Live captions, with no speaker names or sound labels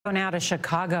Now to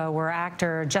Chicago, where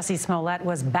actor Jussie Smollett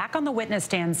was back on the witness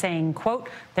stand saying, quote,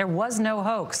 "There was no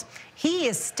hoax." He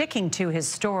is sticking to his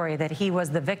story that he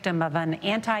was the victim of an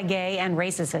anti-gay and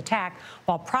racist attack,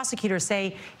 while prosecutors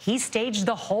say he staged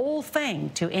the whole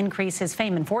thing to increase his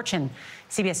fame and fortune.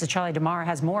 CBS's Charlie DeMar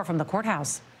has more from the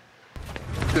courthouse.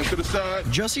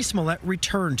 Jussie Smollett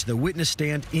returned to the witness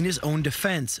stand in his own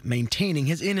defense, maintaining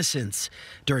his innocence.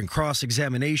 During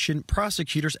cross-examination,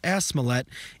 prosecutors asked Smollett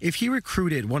if he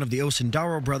recruited one of the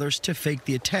O'Donnell brothers to fake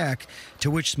the attack,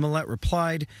 to which Smollett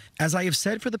replied, "As I have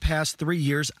said for the past 3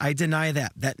 years, I deny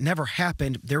that. That never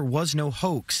happened. There was no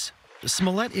hoax."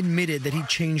 Smollett admitted that he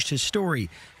changed his story,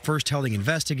 first telling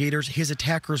investigators his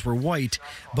attackers were white,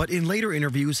 but in later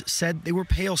interviews said they were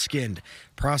pale-skinned.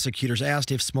 Prosecutors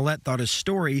asked if Smollett thought his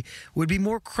story would be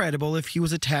more credible if he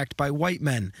was attacked by white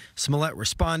men. Smollett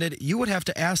responded, "You would have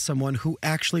to ask someone who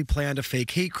actually planned a fake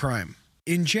hate crime."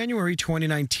 In January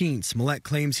 2019, Smollett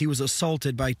claims he was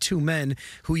assaulted by 2 men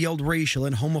who yelled racial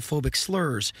and homophobic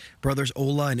slurs. Brothers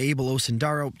Ola and Abel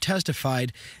O'Donnell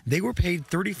testified they were paid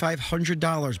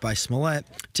 $3,500 by Smollett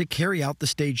to carry out the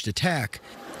staged attack.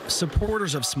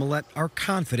 Supporters of Smollett are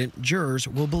confident jurors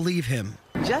will believe him.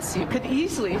 Jussie could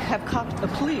easily have copped a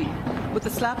plea with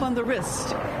a slap on the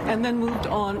wrist and then moved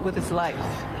on with his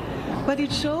life. But he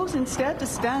chose instead to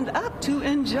stand up to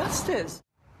injustice.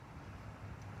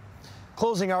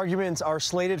 Closing arguments are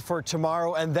slated for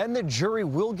tomorrow, and then the jury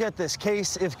will get this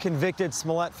case. If convicted,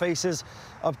 Smollett faces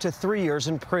up to 3 years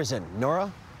in prison.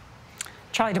 Norah?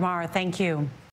 Charlie DeMar, thank you.